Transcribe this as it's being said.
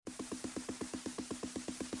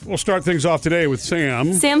We'll start things off today with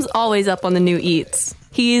Sam. Sam's always up on the new eats.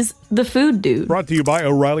 He's the food dude. Brought to you by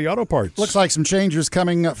O'Reilly Auto Parts. Looks like some changes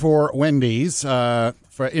coming for Wendy's.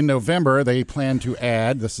 In November, they plan to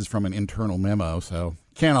add, this is from an internal memo, so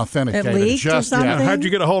can't authenticate It it leaked or just yet. something? How'd you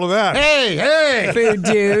get a hold of that? Hey! Food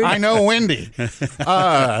dude. I know Wendy.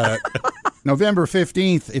 November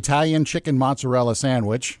 15th, Italian chicken mozzarella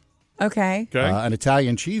sandwich, Okay. Okay. an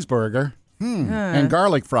Italian cheeseburger, and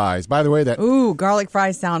garlic fries. By the way, that Ooh, garlic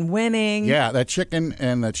fries sound winning. that chicken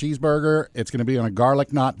and the cheeseburger, it's going to be on a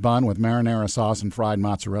garlic knot bun with marinara sauce and fried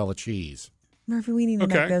mozzarella cheese. Murphy, we need to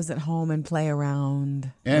Okay. make those at home and play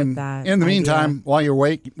around And with that. in the idea. meantime, while you're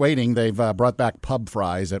waiting, they've brought back pub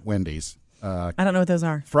fries at Wendy's. I don't know what those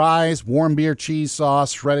are. Fries, warm beer cheese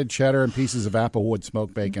sauce, shredded cheddar, and pieces of applewood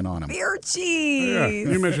smoked bacon on them. Beer cheese. Yeah,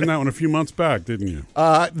 you mentioned that one a few months back, didn't you?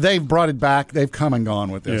 They've brought it back. They've come and gone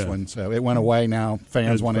with this Yeah. one, so it went away. Now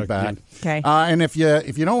fans want it back. Okay. And if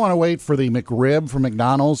you don't want to wait for the McRib from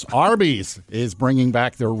McDonald's, Arby's is bringing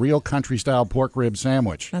back their real country style pork rib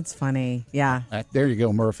sandwich. That's funny. Yeah. There you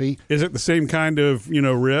go, Murphy. Is it the same kind of,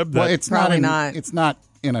 rib? Well, it's Probably not. not. It's not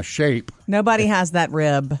in a shape. Nobody has that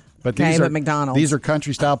rib. But okay, these are but McDonald's. These are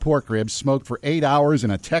country style pork ribs smoked for 8 hours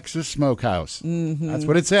in a Texas smokehouse. Mm-hmm. That's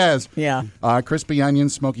what it says. Yeah. Crispy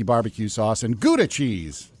onions, smoky barbecue sauce, and Gouda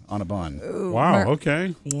cheese on a bun. Wow,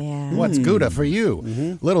 okay. Yeah. What's Gouda for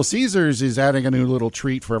you? Little Caesars is adding a new little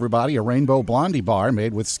treat for everybody, a Rainbow Blondie bar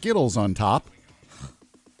made with Skittles on top.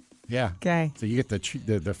 Yeah. Okay. So you get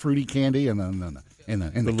the fruity candy and then the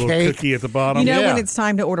Little cake. cookie at the bottom. You know, Yeah. when it's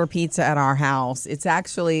time to order pizza at our house, it's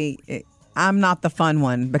actually, I'm not the fun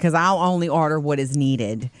one because I'll only order what is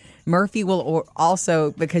needed. Murphy will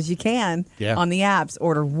also, because you can, on the apps,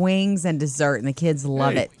 order wings and dessert, and the kids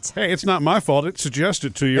love it. Hey, it's not my fault. It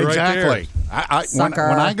suggested to you right there. Exactly. When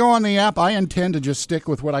Sucker. I go on the app, I intend to just stick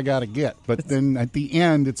with what I got to get. But then at the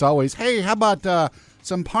end, it's always, hey, how about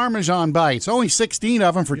some Parmesan bites? Only 16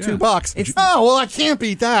 of them for $2. Oh, well, I can't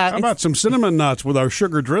beat that. How about some cinnamon nuts with our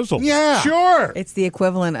sugar drizzle? Yeah. Sure. It's the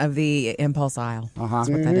equivalent of the impulse aisle. That's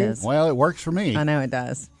what that is. Well, it works for me. I know it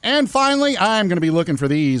does. And finally, I'm going to be looking for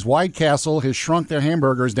these. White Castle has shrunk their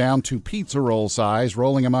hamburgers down to pizza roll size,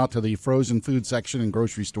 rolling them out to the frozen food section in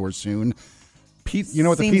grocery stores soon. You know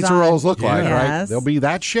what the Seems pizza odd. rolls look like, right? Yes. They'll be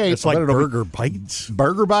that shape. It's like but it'll be burger bites.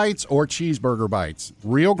 burger bites or cheeseburger bites.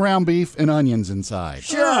 Real ground beef and onions inside.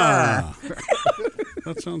 Ah.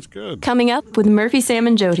 That sounds good. Coming up with Murphy, Sam,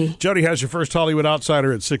 and Jody. Jody has your first Hollywood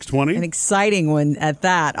Outsider at 6:20. An exciting one at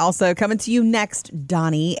that. Also coming to you next,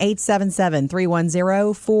 Donnie,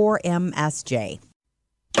 877-310-4MSJ.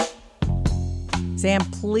 Sam,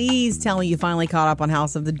 please tell me you finally caught up on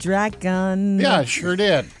House of the Dragon. Yeah, I sure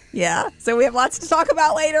did. Yeah. So we have lots to talk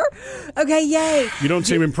about later. Okay, yay. You don't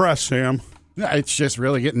seem impressed, Sam. It's just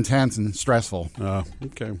really getting tense and stressful. What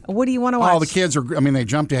Okay. do you want to watch? All the kids are, they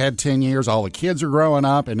jumped ahead 10 years. All the kids are growing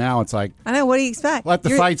up, and now it's like, I know. What do you expect? let the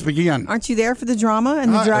fights begin. Aren't you there for the drama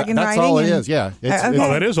and the dragon That's riding? all it is, yeah. It's- Okay.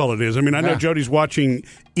 Oh, that is all it is. I mean, I know Yeah. Jody's watching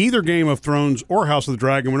either Game of Thrones or House of the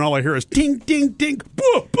Dragon when all I hear is ding, ding, ding,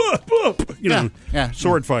 boop, boop, boop. Yeah.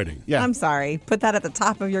 Sword fighting. Yeah. I'm sorry. Put that at the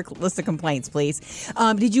top of your list of complaints, please.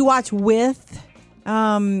 Did you watch with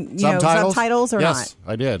subtitles or yes,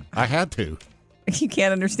 I did. I had to. not? You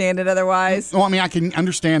can't understand it otherwise. Well, I can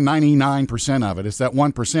understand 99% of it. It's that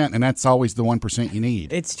 1%, and that's always the 1% you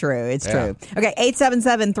need. It's true. It's Yeah. true. Okay,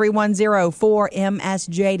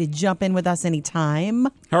 877-310-4MSJ to jump in with us anytime.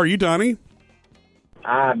 How are you, Donnie?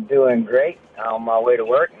 I'm doing great on my way to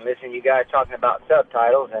work and listening to you guys talking about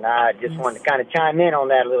subtitles, and I just wanted to kind of chime in on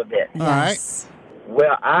that a little bit. All right. Yes.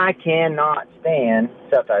 Well, I cannot stand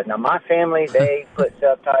subtitles. Now, my family, they put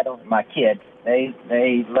subtitles. My kids, they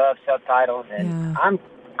love subtitles, and Yeah.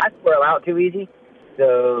 I squirrel out too easy,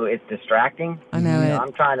 so it's distracting. I know it.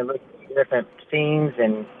 I'm trying to look at different scenes,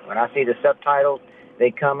 and when I see the subtitles,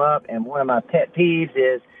 they come up, and one of my pet peeves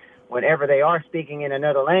is whenever they are speaking in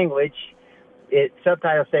another language,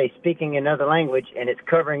 subtitles say speaking in another language, and it's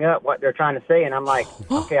covering up what they're trying to say, and I'm like,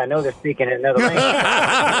 okay, I know they're speaking in another language.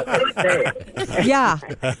 Yeah,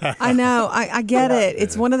 I know. I get it.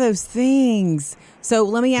 It's one of those things. So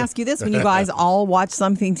let me ask you this. When you guys all watch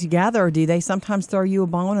something together, do they sometimes throw you a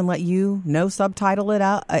bone and let you no subtitle it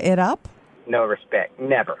up? No respect.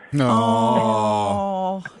 Never. No.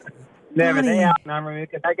 Oh, Never. Donnie. They outnumber me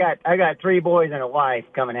because I got 3 boys and a wife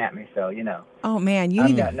coming at me, so, Oh, man, you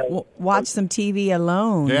need to watch some TV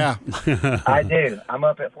alone. Yeah. I do. I'm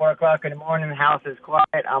up at 4 o'clock in the morning. The house is quiet.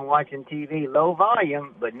 I'm watching TV, low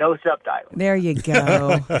volume, but no subtitles. There you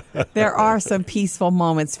go. There are some peaceful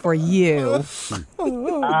moments for you.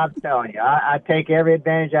 I'm telling you, I take every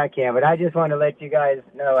advantage I can, but I just want to let you guys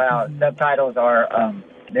know how subtitles are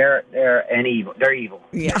They're evil. They're evil.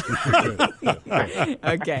 Yeah.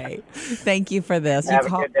 Okay. Thank you for this. Have a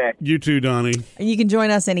good day. You too, Donnie. And you can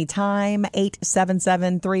join us anytime,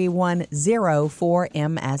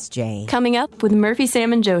 877-310-4MSJ. Coming up with Murphy,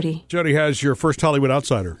 Sam, and Jody. Jody has your first Hollywood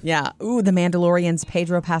Outsider. Yeah. Ooh, The Mandalorian's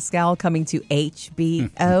Pedro Pascal coming to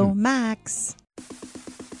HBO Max.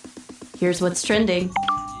 Here's what's trending.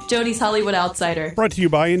 Jody's Hollywood Outsider. Brought to you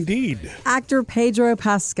by Indeed. Actor Pedro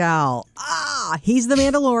Pascal. He's the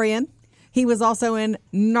Mandalorian. He was also in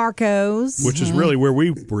Narcos. Which is really where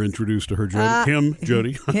we were introduced to her, Jody.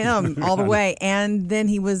 Jody. Him, all the way. And then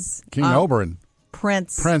he was King Oberyn.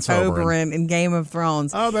 Prince Oberyn. Oberyn in Game of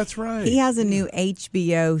Thrones. Oh, that's right. He has a new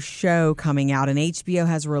HBO show coming out, and HBO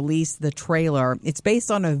has released the trailer. It's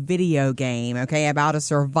based on a video game, okay, about a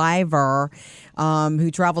survivor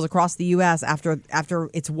who travels across the U.S. after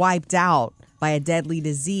it's wiped out by a deadly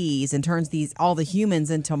disease and turns all the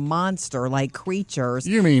humans into monster-like creatures.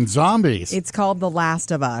 You mean zombies? It's called The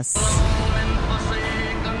Last of Us.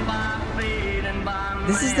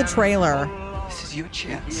 This is the trailer. This is your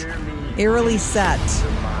chance. Eerily set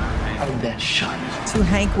Out of that shot. to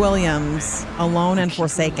Hank Williams, Alone and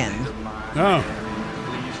Forsaken. Oh.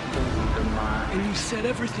 And you said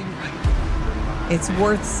everything right. It's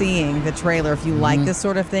worth seeing the trailer if you like this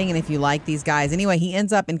sort of thing and if you like these guys. Anyway, he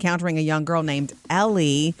ends up encountering a young girl named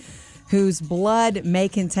Ellie, whose blood may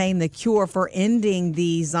contain the cure for ending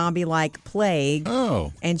the zombie-like plague.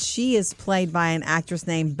 Oh. And she is played by an actress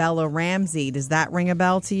named Bella Ramsey. Does that ring a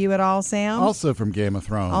bell to you at all, Sam? Also from Game of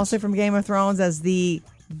Thrones. Also from Game of Thrones as the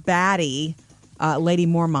baddie, Lady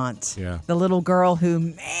Mormont. Yeah. The little girl who,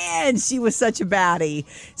 man, she was such a baddie.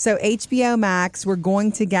 So HBO Max, we're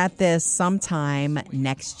going to get this sometime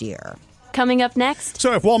next year. Coming up next.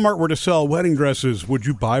 So if Walmart were to sell wedding dresses, would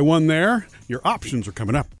you buy one there? Your options are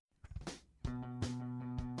coming up.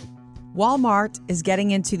 Walmart is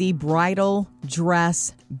getting into the bridal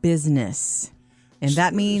dress business. And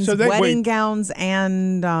that means wedding gowns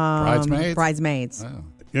and bridesmaids. Oh.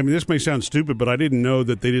 I mean, this may sound stupid, but I didn't know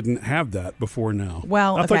that they didn't have that before now.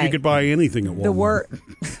 Well, I thought you could buy anything at Walmart. The word.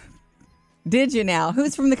 Did you now?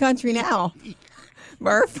 Who's from the country now?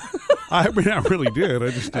 Murph? I mean, I really did.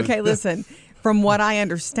 I just didn't. Okay, listen. From what I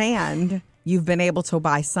understand, you've been able to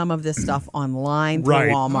buy some of this stuff online through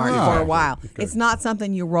Walmart for a while. Okay. It's not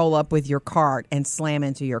something you roll up with your cart and slam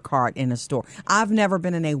into your cart in a store. I've never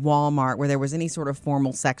been in a Walmart where there was any sort of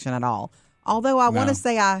formal section at all. Although I want to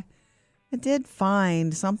say I did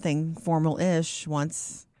find something formal-ish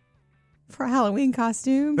once for a Halloween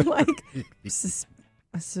costume, like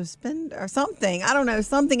a suspend or something. I don't know,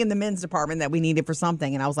 something in the men's department that we needed for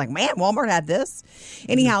something. And I was like, man, Walmart had this.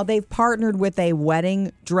 Anyhow, they've partnered with a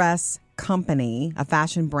wedding dress company, a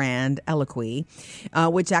fashion brand, Eloquii,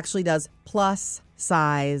 which actually does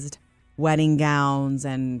plus-sized wedding gowns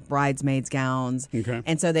and bridesmaids gowns. Okay.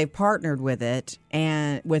 And so they've partnered with it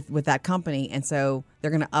and with that company, and so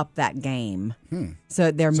they're going to up that game.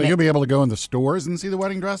 So you'll be able to go in the stores and see the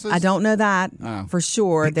wedding dresses? I don't know that for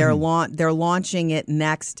sure. They're launching it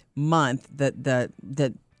next month.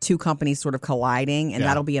 The two companies sort of colliding, and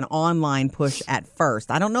that'll be an online push at first.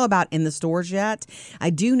 I don't know about in the stores yet. I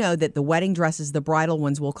do know that the wedding dresses, the bridal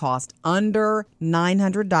ones, will cost under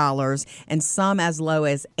 $900 and some as low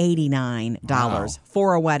as $89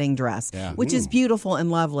 for a wedding dress, which is beautiful and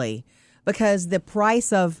lovely because the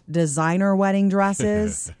price of designer wedding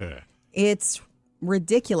dresses, it's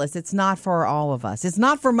ridiculous. It's not for all of us. It's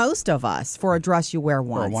not for most of us for a dress you wear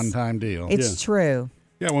once. For a one-time deal. It's true.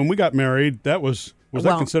 Yeah, when we got married, that was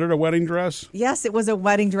that considered a wedding dress? Yes, it was a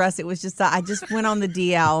wedding dress. It was just, I just went on the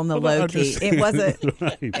DL on the low key. It wasn't.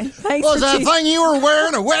 Right. Was that thing you were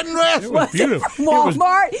wearing a wedding dress? It was beautiful. From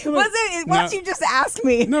Walmart? Was it? Why don't you just ask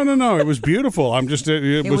me? No. It was beautiful. I'm just,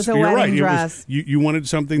 it was a wedding dress. You wanted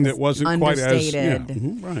something that wasn't quite as.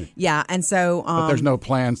 Right. Yeah, and so. But there's no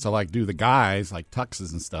plans to do the guys, like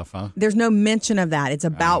tuxes and stuff, huh? There's no mention of that. It's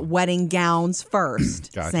about wedding gowns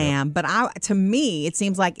first, gotcha. Sam. But to me, it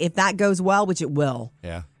seems like if that goes well, which it will.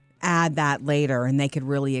 Yeah. Add that later and they could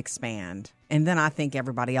really expand. And then I think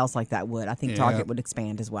everybody else like that would. I think Target would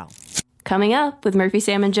expand as well. Coming up with Murphy,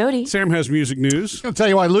 Sam, and Jody. Sam has music news. I'll tell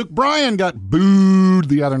you why Luke Bryan got booed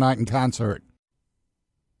the other night in concert.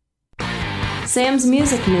 Sam's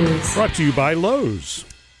music news. Brought to you by Lowe's.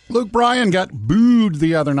 Luke Bryan got booed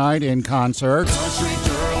the other night in concert.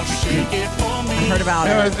 I heard about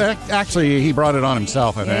it. Actually, he brought it on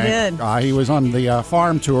himself, I think. He did. He was on the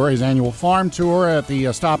farm tour, his annual farm tour at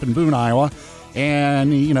the stop in Boone, Iowa.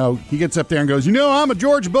 And, he gets up there and goes, I'm a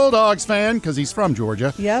Georgia Bulldogs fan, because he's from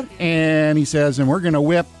Georgia. Yep. And he says, and we're going to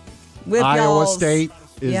whip Iowa State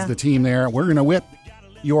is the team there. We're going to whip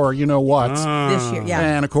your you-know-what. This year, yeah.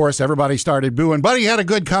 And, of course, everybody started booing. But he had a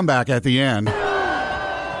good comeback at the end.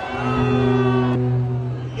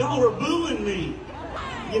 Y'all are booing me.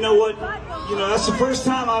 You know what? You know, that's the first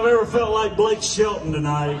time I've ever felt like Blake Shelton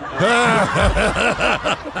tonight.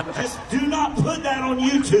 Just do not put that on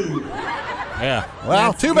YouTube. Yeah.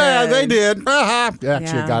 Well, That's too bad good. they did. Actually,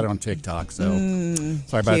 Yeah. got it on TikTok, so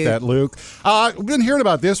sorry about cute. that, Luke. We've been hearing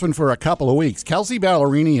about this one for a couple of weeks. Kelsey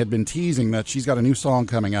Ballerini had been teasing that she's got a new song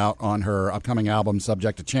coming out on her upcoming album,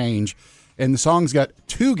 Subject to Change, and the song's got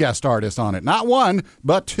 2 guest artists on it. Not 1,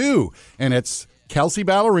 but 2. And it's Kelsey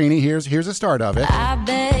Ballerini. Here's a start of it. I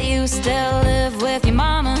bet you still live with your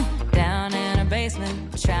mama down in her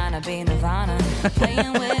basement, trying to be Nirvana,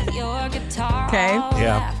 playing with your guitar. Okay.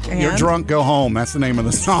 Yeah. And? You're Drunk, Go Home. That's the name of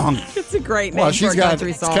the song. It's a great name Well, for she's a got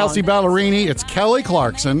country it's song. Kelsey Ballerini, it's Kelly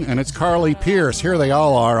Clarkson, and it's Carly Pierce. Here they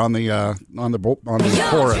all are on the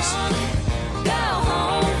chorus. Go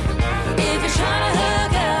home. If you're trying to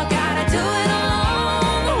hook up, gotta do it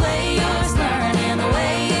alone. The way you're slurring and the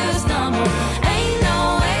way you stumble, ain't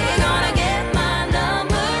no way you're gonna get my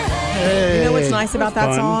number. You know what's nice about that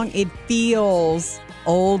fun. song? It feels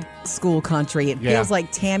old school country. It Yeah. feels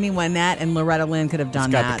like Tammy Wynette and Loretta Lynn could have done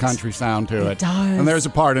It's got that. the country sound to it. It does. And there's a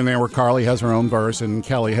part in there where Carly has her own verse and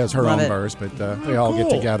Kelly has her Love own it. verse, but they all get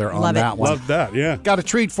cool. together on Love it. that one. Love that, yeah. Got a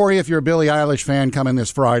treat for you if you're a Billie Eilish fan coming this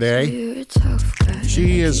Friday. You're a tough guy.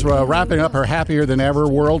 She is wrapping up her Happier Than Ever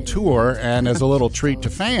world tour, and as a little treat to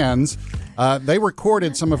fans, they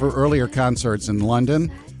recorded some of her earlier concerts in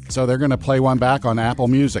London. So they're going to play one back on Apple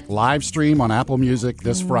Music. Live stream on Apple Music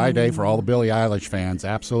this Friday for all the Billie Eilish fans.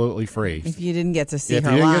 Absolutely free. If you didn't get to see If her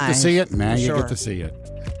you didn't live. get to see it, now you Sure. get to see it.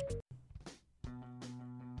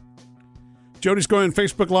 Jody's going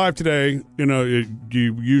Facebook Live today. You know,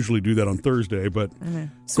 you usually do that on Thursday, but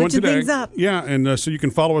going Switching today. things up. Yeah, and so you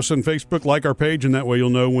can follow us on Facebook, like our page, and that way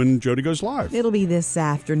you'll know when Jody goes live. It'll be this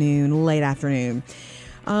afternoon, late afternoon.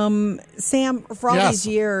 Sam, for all Yes. these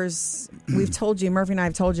years, we've told you, Murphy and I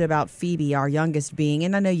have told you about Phoebe, our youngest being,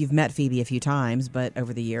 and I know you've met Phoebe a few times, but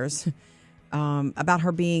over the years, about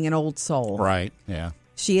her being an old soul. Right, yeah.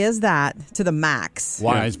 She is that to the max.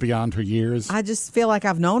 Wise beyond her years. I just feel like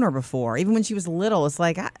I've known her before. Even when she was little, it's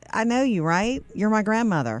like, I know you, right? You're my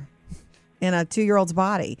grandmother in a 2-year-old's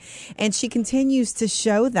body. And she continues to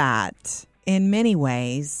show that in many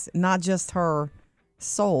ways, not just her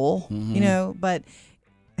soul, you know, but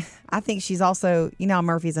I think she's also, you know,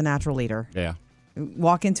 Murphy's a natural leader. Yeah.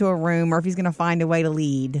 Walk into a room, Murphy's going to find a way to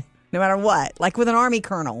lead no matter what. Like with an Army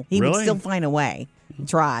colonel, he would Really? still find a way.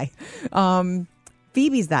 Try.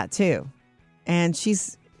 Phoebe's that too. And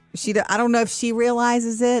I don't know if she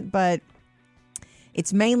realizes it, but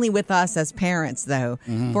it's mainly with us as parents, though.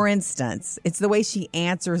 For instance, it's the way she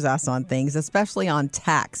answers us on things, especially on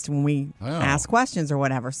text when we ask questions or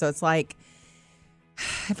whatever. So it's like,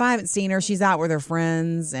 if I haven't seen her, she's out with her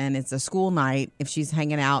friends and it's a school night. If she's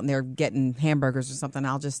hanging out and they're getting hamburgers or something,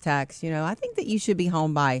 I'll just text, I think that you should be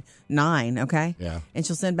home by 9, okay? Yeah. And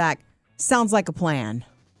she'll send back, sounds like a plan.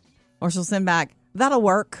 Or she'll send back, that'll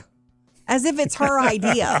work. As if it's her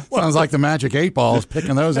idea. Sounds like the Magic 8 Ball is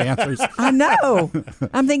picking those answers. I know.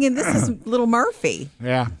 I'm thinking this is little Murphy.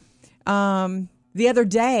 Yeah. The other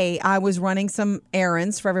day, I was running some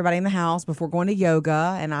errands for everybody in the house before going to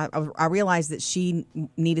yoga, and I realized that she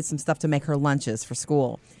needed some stuff to make her lunches for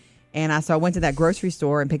school. And so I went to that grocery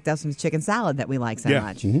store and picked up some chicken salad that we like so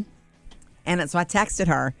much. Mm-hmm. And so I texted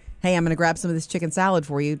her, hey, I'm going to grab some of this chicken salad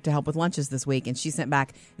for you to help with lunches this week. And she sent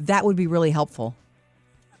back, that would be really helpful.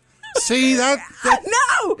 See, that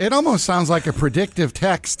No! it almost sounds like a predictive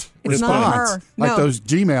text It's response. not her. Like No. those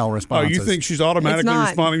Gmail Oh, responses. you think she's It's automatically not.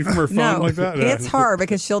 responding from her phone No, like that? it's her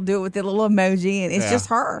because she'll do it with the little emoji, and it's Yeah. just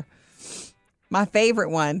her. My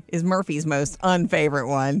favorite one is Murphy's most unfavorite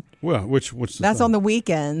one. Well, what's the That's thing? on the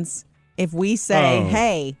weekends. If we say, Oh.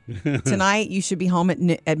 hey, tonight you should be home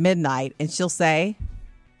at midnight, and she'll say,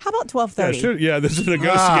 how about 12:30? Yeah, this is a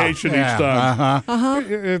negotiation yeah, each time. uh-huh.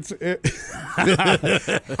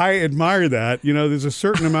 I admire that. There's a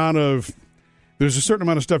certain amount of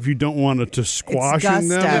stuff you don't want to squash in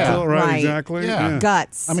them. gusto. Right, Right. exactly. Yeah.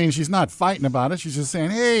 Guts. I mean, she's not fighting about it. She's just saying,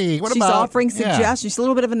 hey, what she's about... offering Yeah. suggestions. She's a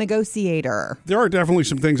little bit of a negotiator. There are definitely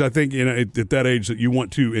some things I think at that age that you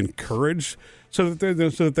want to encourage, so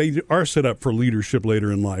that they are set up for leadership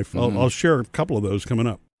later in life. I'll share a couple of those coming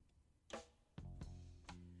up.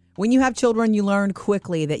 When you have children, you learn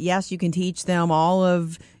quickly that, yes, you can teach them all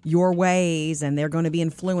of your ways, and they're going to be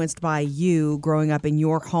influenced by you growing up in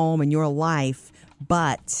your home and your life,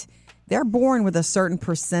 but they're born with a certain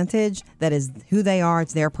percentage that is who they are.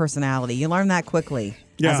 It's their personality. You learn that quickly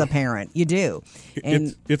as a parent. You do.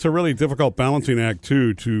 And it's a really difficult balancing act,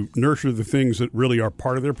 too, to nurture the things that really are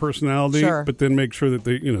part of their personality, Sure. but then make sure that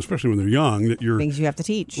they, especially when they're young, that you're... things you have to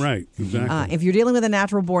teach. Right, exactly. If you're dealing with a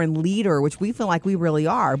natural-born leader, which we feel like we really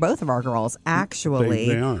are, both of our girls, actually,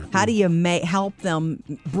 They are. how do you help them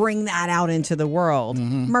bring that out into the world?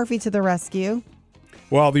 Murphy to the rescue.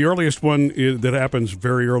 Well, the earliest one that happens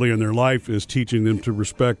very early in their life is teaching them to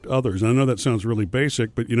respect others. And I know that sounds really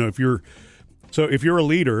basic, but if you're a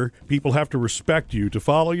leader, people have to respect you to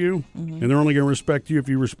follow you, and they're only going to respect you if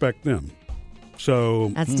you respect them. So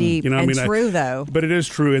That's deep and true, though. But it is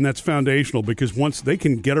true, and that's foundational, because once they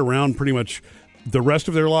can get around pretty much the rest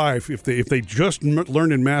of their life, if they just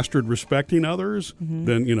learned and mastered respecting others,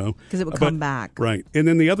 then because it would come back, right. And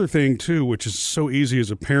then the other thing too, which is so easy as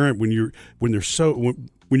a parent, when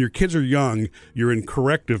your kids are young, you're in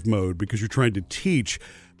corrective mode because you're trying to teach.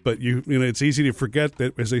 But it's easy to forget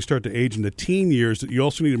that as they start to age in the teen years, that you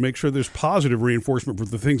also need to make sure there's positive reinforcement for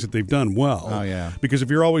the things that they've done well. Oh, yeah. Because if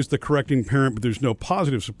you're always the correcting parent, but there's no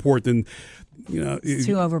positive support, then it's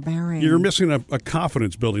too overbearing. You're missing a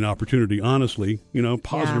confidence building opportunity. Honestly,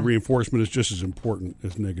 positive reinforcement is just as important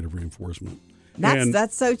as negative reinforcement.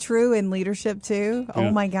 That's so true in leadership too. Yeah. Oh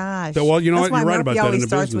my gosh! So, well, you know That's what? You're why right Murphy about that in always the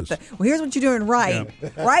starts business. with well, here's what you're doing right,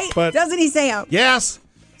 right? But- Doesn't he, Sam? Yes.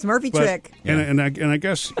 It's a Murphy trick. And I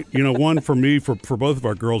guess one for me for both of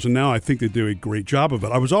our girls, and now I think they do a great job of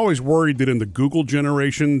it. I was always worried that in the Google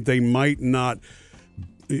generation they might not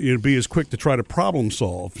be as quick to try to problem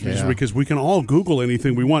solve, just because we can all Google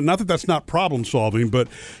anything we want. Not that that's not problem solving, but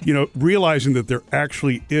realizing that there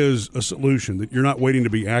actually is a solution, that you're not waiting to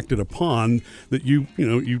be acted upon, that you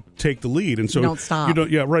take the lead, and so you don't stop.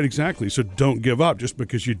 Right, exactly. So don't give up just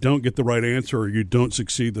because you don't get the right answer or you don't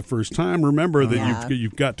succeed the first time. Remember that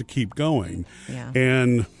you've got to keep going,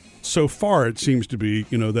 and so far it seems to be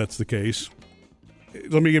that's the case.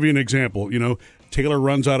 Let me give you an example. Taylor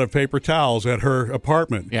runs out of paper towels at her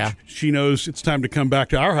apartment. Yeah. She knows it's time to come back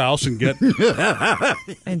to our house and get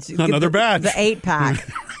another batch. The 8-pack.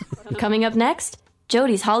 Coming up next,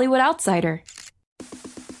 Jody's Hollywood Outsider.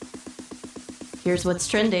 Here's what's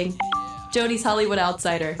trending. Jody's Hollywood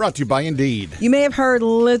Outsider. Brought to you by Indeed. You may have heard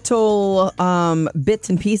little bits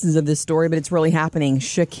and pieces of this story, but it's really happening.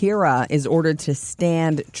 Shakira is ordered to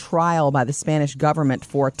stand trial by the Spanish government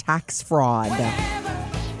for tax fraud.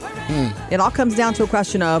 It all comes down to a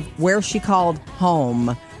question of where she called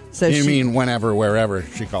home. So You mean whenever, wherever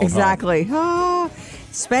she called exactly.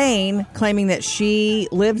 Spain claiming that she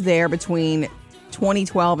lived there between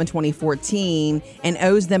 2012 and 2014 and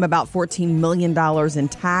owes them about $14 million in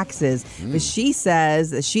taxes. But she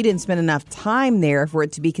says that she didn't spend enough time there for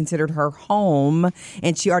it to be considered her home,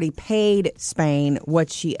 and she already paid Spain what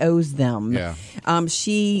she owes them. Yeah.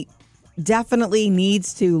 She definitely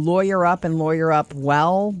needs to lawyer up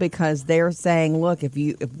well, because they're saying, look, if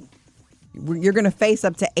you're going to face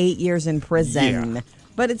up to 8 years in prison. Yeah.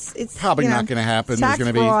 But it's Probably not going to happen. There's Tax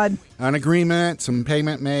going to fraud. be an agreement, some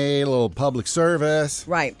payment made, a little public service.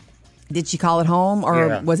 Right. Did she call it home,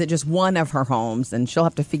 or was it just one of her homes? And she'll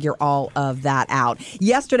have to figure all of that out.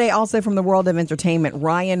 Yesterday, also from the world of entertainment,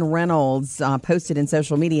 Ryan Reynolds posted in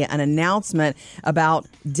social media an announcement about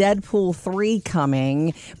Deadpool 3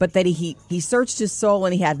 coming, but that he searched his soul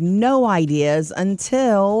and he had no ideas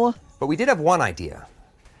until... But we did have one idea.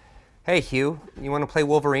 Hey, Hugh, you want to play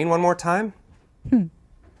Wolverine one more time?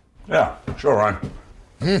 Yeah, sure, Ryan.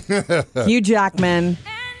 Hugh Jackman,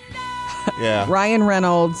 Yeah. Ryan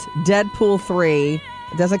Reynolds, Deadpool 3.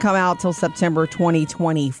 It doesn't come out till September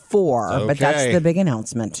 2024, but that's Okay. the big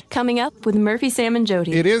announcement. Coming up with Murphy, Sam, and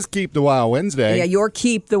Jody. It is Keep the Wow Wednesday. Yeah, your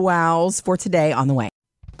Keep the Wows for today on the way.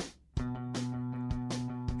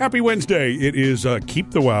 Happy Wednesday. It is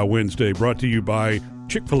Keep the Wow Wednesday, brought to you by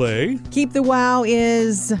Chick-fil-A. Keep the Wow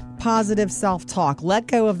is positive self-talk. Let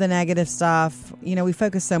go of the negative stuff. We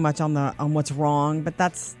focus so much on what's wrong, but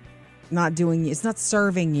that's not doing you. It's not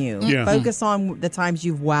serving you. Yeah. Focus on the times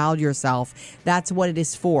you've wowed yourself. That's what it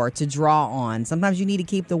is for, to draw on. Sometimes you need to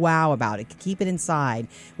keep the wow about it. Keep it inside,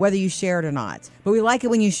 whether you share it or not. But we like it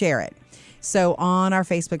when you share it. So on our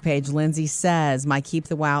Facebook page, Lindsay says, my Keep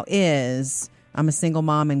the Wow is, I'm a single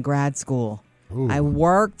mom in grad school. Ooh. I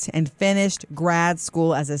worked and finished grad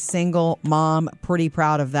school as a single mom. Pretty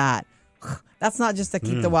proud of that. That's not just to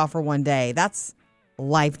keep the wow for one day. That's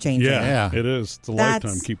life-changing. Yeah, it is. It's a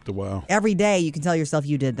lifetime Keep the Wow. Every day you can tell yourself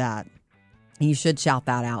you did that. And you should shout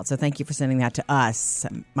that out. So thank you for sending that to us,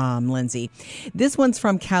 Lindsay. This one's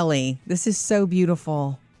from Kelly. This is so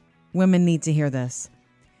beautiful. Women need to hear this.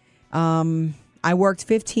 I worked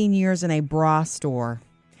 15 years in a bra store.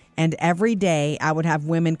 And every day I would have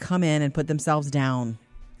women come in and put themselves down.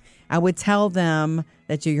 I would tell them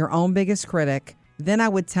that you're your own biggest critic. Then I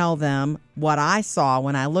would tell them what I saw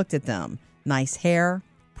when I looked at them. Nice hair,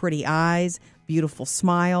 pretty eyes, beautiful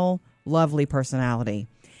smile, lovely personality.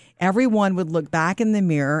 Everyone would look back in the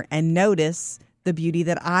mirror and notice the beauty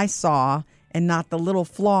that I saw and not the little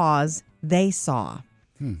flaws they saw.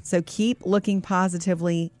 So keep looking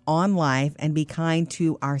positively on life and be kind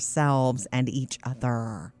to ourselves and each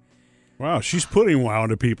other. Wow, she's putting wow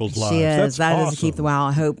into people's lives. She is. That's That awesome. is to keep the wow.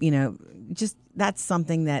 I hope, just that's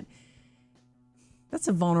something that's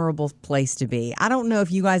a vulnerable place to be. I don't know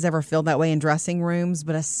if you guys ever feel that way in dressing rooms,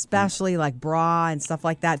 but especially like bra and stuff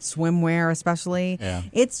like that, swimwear especially. Yeah.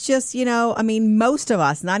 It's just, most of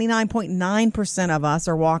us, 99.9% of us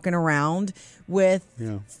are walking around with,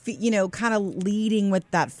 kind of leading with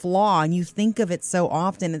that flaw. And you think of it so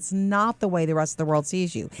often. It's not the way the rest of the world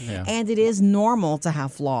sees you. Yeah. And it is normal to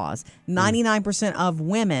have flaws. 99% of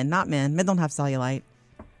women, not men don't have cellulite.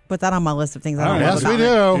 Put that on my list of things I don't know Yes, about. we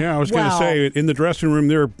do. Yeah, I was going to say, in the dressing room,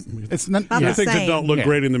 It's not Not there the are things that same. don't look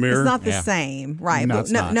great in the mirror. It's not the Yeah. same, right? No, But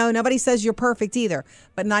it's not. no, nobody says you're perfect either.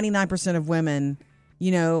 But 99% of women,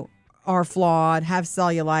 are flawed, have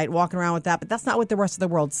cellulite, walking around with that. But that's not what the rest of the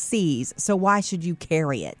world sees. So why should you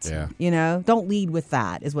carry it? Yeah. Don't lead with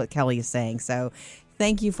that, is what Kelly is saying. So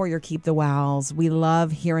thank you for your Keep the Wows. We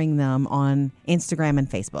love hearing them on Instagram and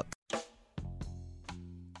Facebook.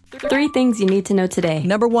 3 things you need to know today.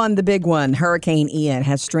 Number 1, the big one. Hurricane Ian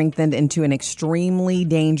has strengthened into an extremely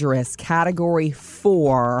dangerous Category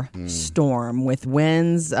 4 storm with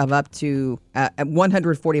winds of up to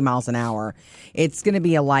 140 miles an hour. It's going to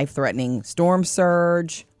be a life-threatening storm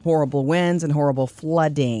surge, horrible winds, and horrible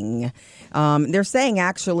flooding. They're saying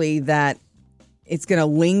actually that it's going to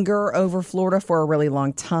linger over Florida for a really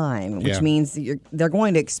long time, which means they're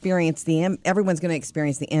going to experience everyone's going to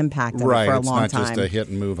experience the impact of it for a long time. It's not just a hit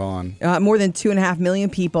and move on. More than 2.5 million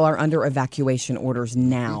people are under evacuation orders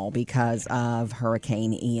now because of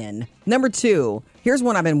Hurricane Ian. Number 2, here's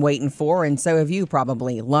one I've been waiting for, and so have you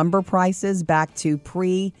probably. Lumber prices back to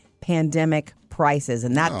pre-pandemic prices,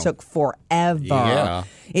 and that took forever. Yeah.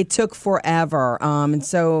 It took forever. And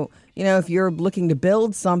so, if you're looking to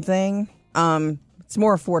build something, it's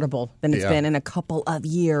more affordable than it's been in a couple of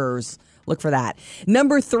years. Look for that.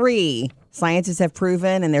 Number 3, scientists have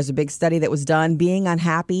proven, and there's a big study that was done, being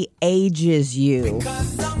unhappy ages you.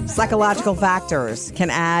 Psychological factors can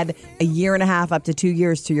add 1.5 years up to 2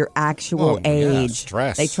 years to your actual age.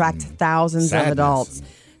 Stress. They tracked thousands of adults.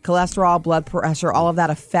 Cholesterol, blood pressure, all of that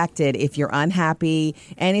affected if you're unhappy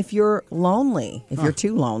and if you're lonely, if you're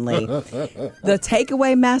too lonely. The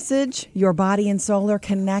takeaway message, your body and soul are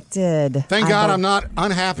connected. Thank God I'm not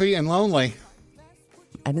unhappy and lonely.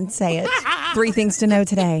 I didn't say it. 3 things to know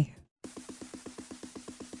today.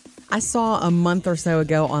 I saw a month or so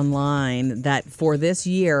ago online that for this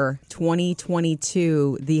year,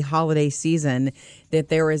 2022, the holiday season, that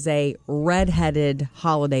there is a redheaded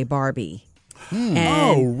holiday Barbie.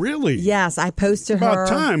 Oh, really? Yes, I posted her. About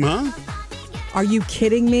time, huh? Are you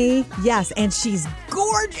kidding me? Yes, and she's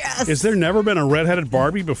gorgeous. Has there never been a redheaded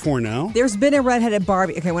Barbie before now? There's been a redheaded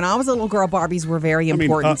Barbie. Okay, when I was a little girl, Barbies were very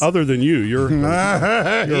important. Other than you, you're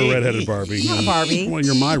a redheaded Barbie. I'm not a Barbie. Well,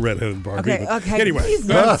 you're my redheaded Barbie. Okay, but okay. Anyway. Please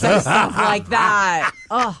don't say stuff like that.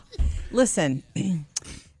 Oh, listen.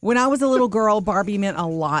 When I was a little girl, Barbie meant a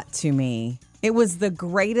lot to me. It was the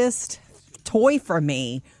greatest toy for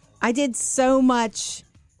me. I did so much,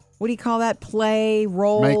 what do you call that? Play,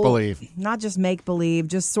 role. Make-believe. Not just make-believe,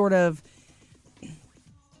 just sort of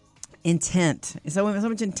intent. So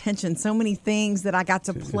much intention, so many things that I got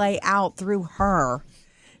to play out through her.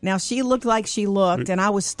 Now, she looked like she looked, and I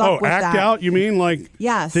was stuck with that. Act out? You mean like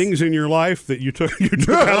Yes. things in your life that you took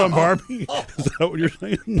out on Barbie? Is that what you're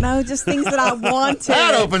saying? No, just things that I wanted.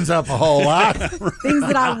 That opens up a whole lot. Things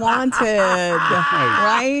that I wanted,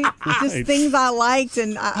 right? Just things I liked,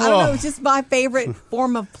 and I don't know, it's just my favorite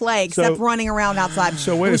form of play, except running around outside.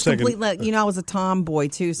 So wait It was a second. completely, I was a tomboy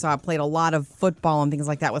too, so I played a lot of football and things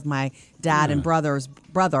like that with my dad and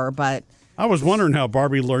brother, but I was wondering how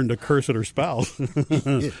Barbie learned to curse at her spouse.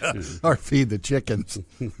 Or feed the chickens.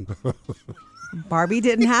 Barbie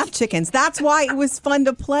didn't have chickens. That's why it was fun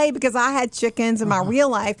to play, because I had chickens in my real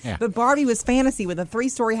life, but Barbie was fantasy with a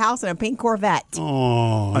 3-story house and a pink Corvette.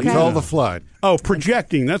 Oh, Until the flood. Oh,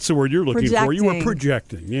 projecting. That's the word you're looking for. You were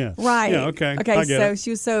projecting. Yeah. Right. Yeah, okay. Okay, I get so it. she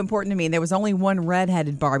was so important to me. There was only one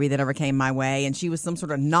redheaded Barbie that ever came my way, and she was some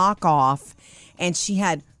sort of knockoff, and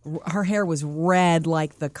her hair was red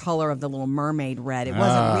like the color of the Little Mermaid red. It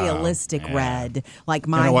wasn't realistic red like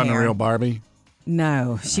my And it hair. wasn't a real Barbie?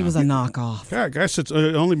 No, she was a knockoff. Yeah, I guess it's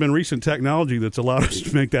only been recent technology that's allowed us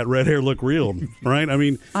to make that red hair look real, right? I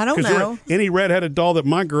mean, I don't know. Any redheaded doll that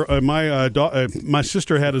my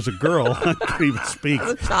sister had as a girl, I can't even speak.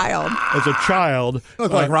 As a child.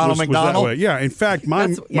 Looked like Ronald was McDonald. that way. Yeah, in fact, my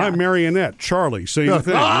marionette, Charlie, same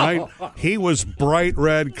thing, right? He was bright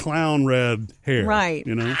red, clown red hair. Right.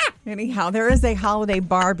 You know? Anyhow, there is a holiday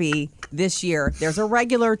Barbie this year. There's a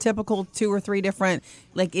regular, typical 2 or 3 different,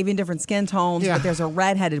 like even different skin tones, but there's a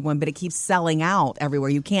redheaded one, but it keeps selling out everywhere.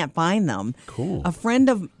 You can't find them. Cool.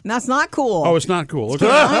 That's not cool. Oh, it's not cool. Okay.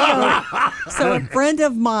 So a friend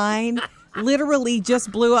of mine literally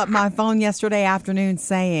just blew up my phone yesterday afternoon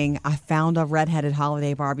saying, I found a redheaded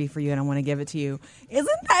holiday Barbie for you and I want to give it to you.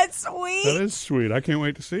 Isn't that sweet? That is sweet. I can't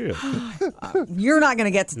wait to see it. You're not going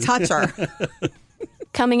to get to touch her.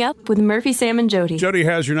 Coming up with Murphy, Sam, and Jody. Jody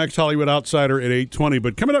has your next Hollywood Outsider at 8:20.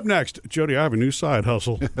 But coming up next, Jody, I have a new side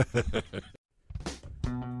hustle.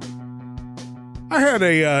 I had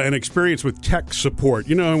an experience with tech support.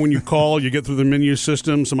 You know, when you call, you get through the menu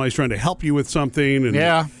system, somebody's trying to help you with something. And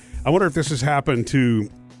I wonder if this has happened to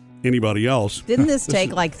anybody else. Didn't this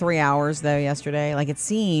take like 3 hours, though, yesterday? Like, it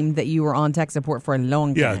seemed that you were on tech support for a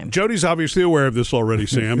long time. Yeah, Jody's obviously aware of this already,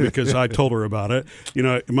 Sam, because I told her about it. You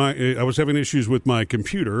know, I was having issues with my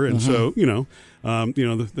computer, and so,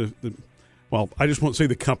 well, I just won't say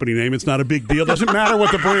the company name. It's not a big deal. Doesn't matter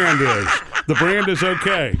what the brand is. The brand is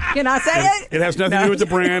okay. Can I say it? It has nothing to do with the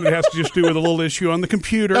brand. It has to just do with a little issue on the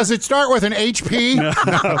computer. Does it start with an HP? No.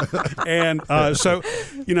 And so,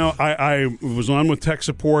 you know, I was on with tech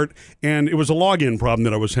support, and it was a login problem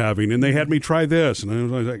that I was having, and they had me try this, and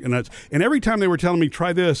I was like, and every time they were telling me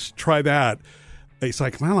try this, try that, it's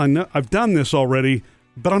like, well, I know I've done this already.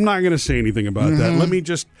 But I'm not going to say anything about that.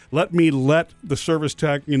 Let me let the service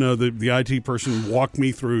tech, you know, the IT person walk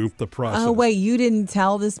me through the process. Oh, wait, you didn't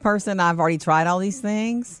tell this person I've already tried all these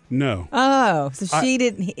things? No. Oh, so she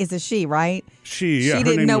didn't. It's a she, right? She, yeah. She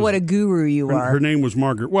didn't know what a guru you were. Her name was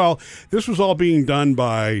Margaret. Well, this was all being done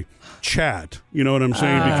by chat. You know what I'm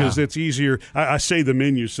saying? Because it's easier. I say the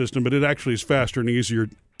menu system, but it actually is faster and easier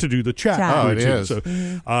to do the chat. Oh, it is.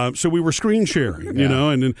 So, so we were screen sharing, you know,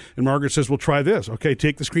 and Margaret says, well, try this. Okay,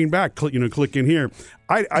 take the screen back, click in here.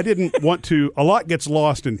 I didn't want to, a lot gets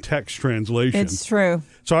lost in text translation. It's true.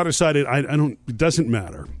 So I decided it doesn't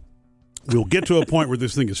matter. We'll get to a point where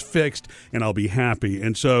this thing is fixed and I'll be happy.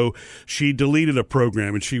 And so she deleted a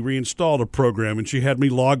program and she reinstalled a program and she had me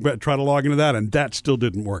try to log into that, and that still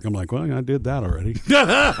didn't work. I'm like, well, I did that already.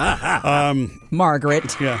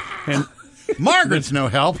 Margaret. Yeah. And Margaret's no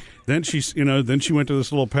help. Then she went to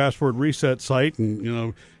this little password reset site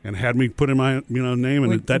and had me put in my name,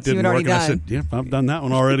 and that didn't work. And I said, "Yep, I've done that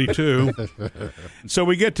one already too." So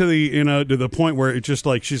we get to the point where it's just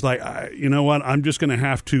like she's like, you know what? I'm just going to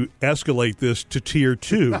have to escalate this to tier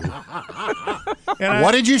 2.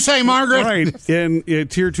 What did you say, Margaret? Right, in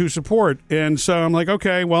tier 2 support. And so I'm like,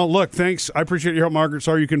 okay, well, look, thanks. I appreciate your help, Margaret.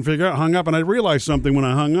 Sorry you couldn't figure out. Hung up, and I realized something when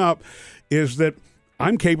I hung up is that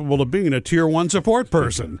I'm capable of being a tier 1 support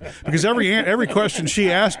person because every question she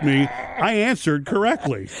asked me, I answered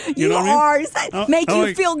correctly. You know what I mean? Make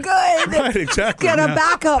you feel good. Right, exactly. Get a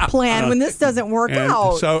backup plan when this doesn't work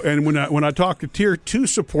out. So, and when I talk to tier 2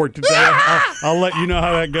 support today, I'll let you know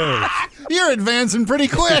how that goes. You're advancing pretty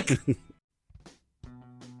quick.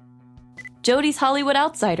 Jody's Hollywood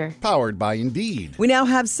Outsider. Powered by Indeed. We now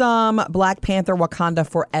have some Black Panther Wakanda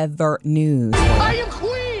Forever news. I am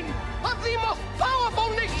queen of the most powerful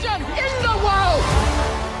nation in the world.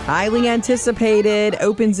 Highly anticipated,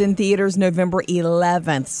 opens in theaters November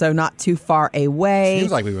 11th, so not too far away.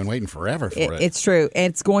 Seems like we've been waiting forever for it. It's true.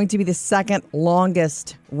 It's going to be the second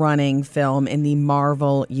longest running film in the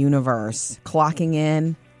Marvel Universe, clocking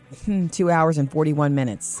in 2 hours and 41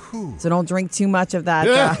 minutes. So don't drink too much of that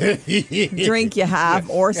drink you have.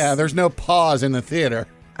 There's no pause in the theater.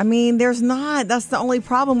 I mean, there's not. That's the only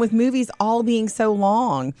problem with movies all being so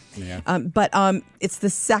long. Yeah. But it's the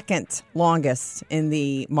second longest in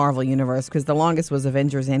the Marvel Universe because the longest was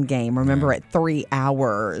Avengers Endgame. Remember, at 3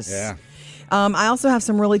 hours. Yeah. I also have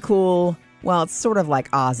some really cool, well, it's sort of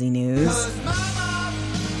like Ozzy news.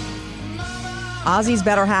 Ozzy's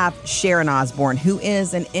better half, Sharon Osbourne, who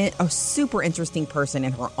is a super interesting person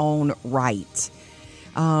in her own right.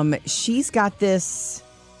 She's got this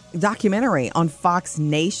documentary on Fox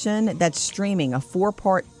Nation that's streaming, a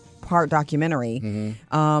 4-part documentary.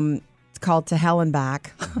 Mm-hmm. It's called To Hell and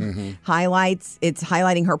Back. Mm-hmm. It's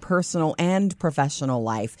highlighting her personal and professional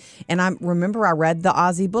life. And I read the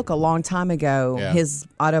Ozzy book a long time ago, his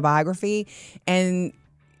autobiography, and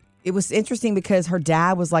it was interesting because her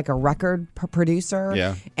dad was like a record producer.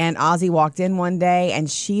 Yeah. And Ozzy walked in one day and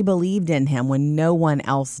she believed in him when no one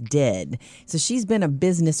else did. So she's been a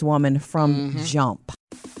businesswoman from jump.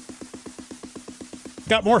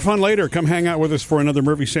 Got more fun later. Come hang out with us for another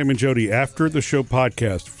Murphy, Sam, and Jody After the Show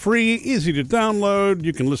podcast. Free, easy to download.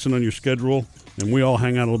 You can listen on your schedule, and we all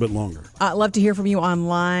hang out a little bit longer. I'd love to hear from you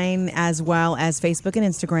online as well as Facebook and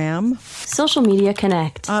Instagram. Social media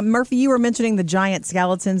connect. Murphy, you were mentioning the giant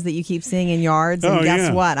skeletons that you keep seeing in yards. And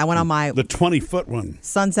guess what? I went on my the 20-foot one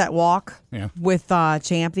sunset walk with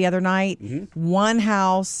Champ the other night. One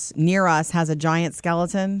house near us has a giant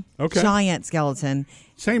skeleton. Okay. Giant skeleton.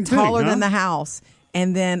 Same thing, taller huh? than the house.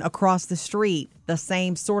 And then across the street, the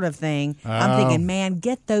same sort of thing. I'm thinking, man,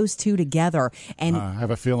 get those two together. And I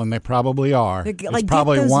have a feeling they probably are. Like, It's get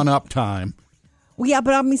probably those- one up time. well, yeah,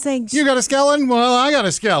 but I'm saying You got a skeleton? Well, I got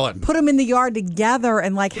a skeleton. put them in the yard together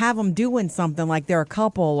and like have them doing something like they're a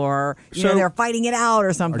couple or you know, they're fighting it out or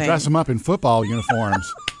Or something. dress them up in football uniforms.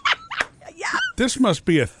 This must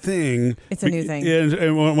be a thing. It's a new thing.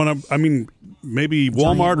 And I mean, maybe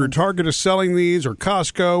Walmart or Target is selling these, or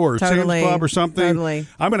Costco or Totally. Sam's Club or something. Totally.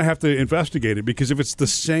 I'm going to have to investigate it because if it's the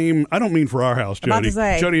same, I don't mean for our house, About Jody. to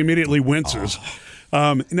say. Jody immediately winces.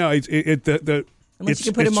 No, Unless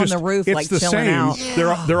you can put 'em on the roof, it's like, the chilling same.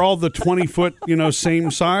 out. They're all the 20-foot,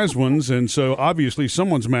 same size ones, and so obviously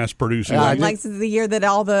someone's mass producing. Yeah, them. I did- like the year that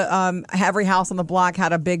all the every house on the block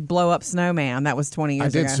had a big blow up snowman. That was 20 I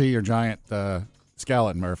years did ago. see your giant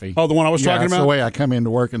skeleton, Murphy. Oh, the one I was talking That's about? the way I come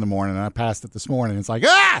into work in the morning, and I passed it this morning. It's like,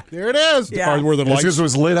 there it is. Yeah. Or where the It lights. just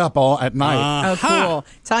was lit up all at night. Oh, cool.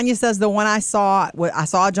 Tanya says the one I saw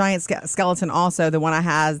a giant skeleton also. The one I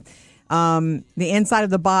had, the inside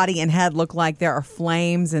of the body and head look like there are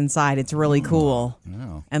flames inside. It's really cool.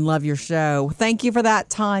 Wow. And love your show. Thank you for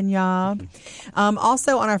that, Tanya.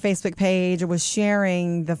 Also on our Facebook page, I was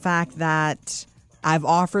sharing the fact that I've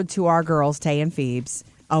offered to our girls, Tay and Phoebes,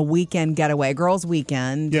 a weekend getaway, girls'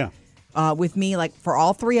 weekend. Yeah. With me, like for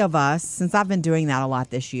all three of us, since I've been doing that a lot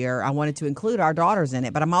this year, I wanted to include our daughters in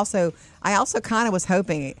it. But I also kind of was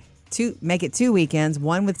hoping to make it 2 weekends,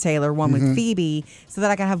 one with Taylor, one with Phoebe, so that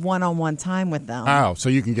I could have one-on-one time with them. Oh, so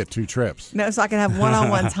you can get 2 trips. No, so I can have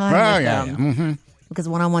one-on-one time Oh, with yeah, them. Because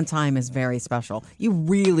one-on-one time is very special. You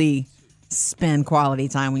really spend quality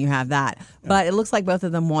time when you have that. But it looks like both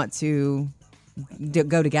of them want to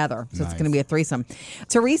go together. So it's going to be a threesome.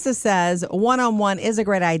 Teresa says one-on-one is a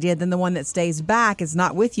great idea. Then the one that stays back is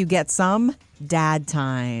not with you. Get some dad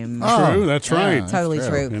time. True, that's right. that's Totally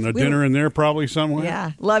true. And a dinner in there probably somewhere.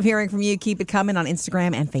 Yeah. Love hearing from you. Keep it coming on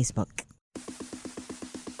Instagram and Facebook.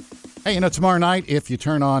 Hey, tomorrow night, if you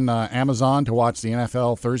turn on Amazon to watch the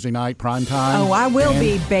NFL Thursday night primetime. Oh, I will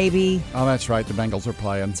be, baby. Oh, that's right. The Bengals are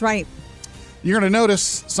playing. That's right. You're going to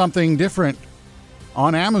notice something different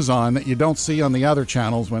on Amazon that you don't see on the other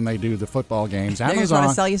channels when they do the football games. They're going to try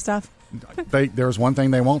to sell you stuff? There's one thing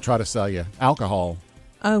they won't try to sell you: alcohol.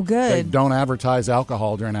 Oh, good. They don't advertise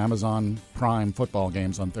alcohol during Amazon Prime football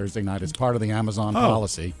games on Thursday night. It's part of the Amazon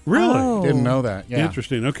policy. Really? Oh. Didn't know that. Yeah.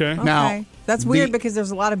 Interesting. Okay. Now, Okay. That's weird because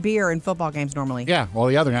there's a lot of beer in football games normally. Yeah, well,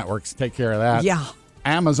 the other networks take care of that. Yeah.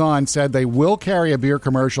 Amazon said they will carry a beer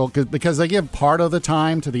commercial because they give part of the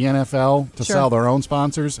time to the NFL to Sure. sell their own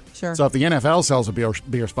sponsors. Sure. So if the NFL sells a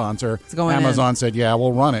beer sponsor, going Amazon said, yeah,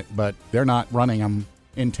 we'll run it, but they're not running them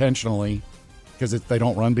intentionally because they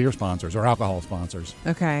don't run beer sponsors or alcohol sponsors.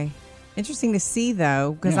 Okay. Interesting to see,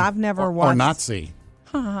 though, because Yeah. I've never Or watched. not see.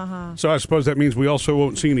 So I suppose that means we also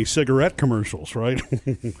won't see any cigarette commercials, right?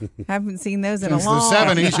 Haven't seen those in a Since the long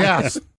 70s, yes.